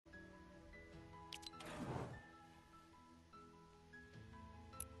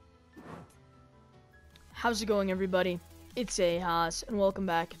How's it going, everybody? It's Haas, and welcome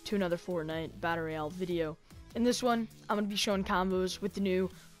back to another Fortnite Battle Royale video. In this one, I'm going to be showing combos with the new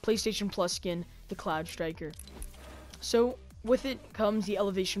PlayStation Plus skin, the Cloud Striker. So, with it comes the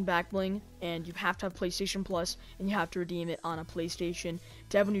Elevation Back Bling, and you have to have PlayStation Plus, and you have to redeem it on a PlayStation.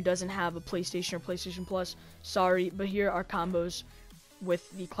 To everyone who doesn't have a PlayStation or PlayStation Plus, sorry, but here are combos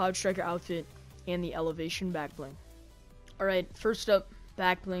with the Cloud Striker outfit and the Elevation Back Bling. Alright, first up,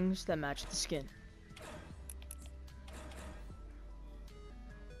 back blings that match the skin.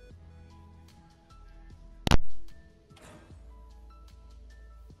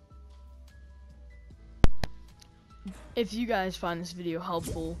 If you guys find this video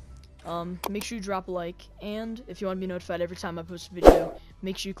helpful, make sure you drop a like, and if you want to be notified every time I post a video,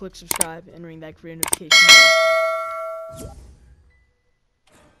 make sure you click subscribe and ring that great notification bell.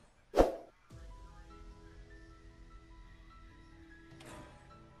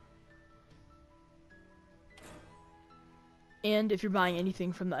 And if you're buying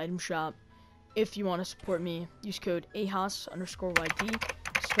anything from the item shop, if you want to support me, use code AHAS_YD,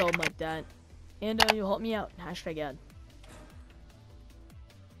 spelled like that, and you'll help me out. #ad.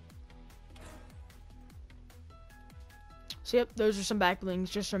 So yep, those are some back blings.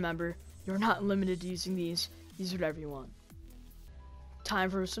 Just remember, you're not limited to using these. Use whatever you want. Time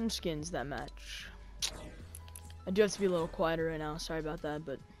for some skins that match. I do have to be a little quieter right now. Sorry about that,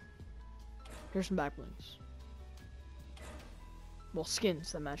 but here's some back blings. Well,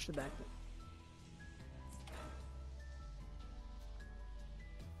 skins that match the back bling.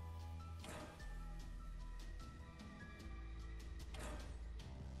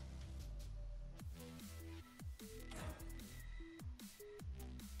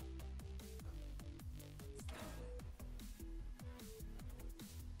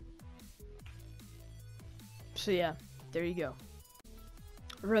 So yeah, there you go.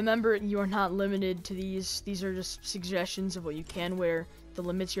 Remember, you are not limited to these. These are just suggestions of what you can wear. The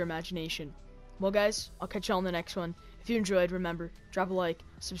limits your imagination. Well, guys, I'll catch y'all in the next one. If you enjoyed, remember, drop a like,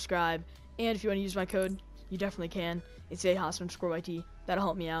 subscribe, and if you want to use my code, you definitely can. It's AHAS_YT. That'll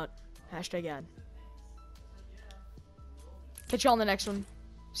help me out. #ad. Catch y'all in the next one.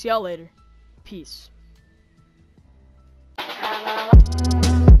 See y'all later. Peace.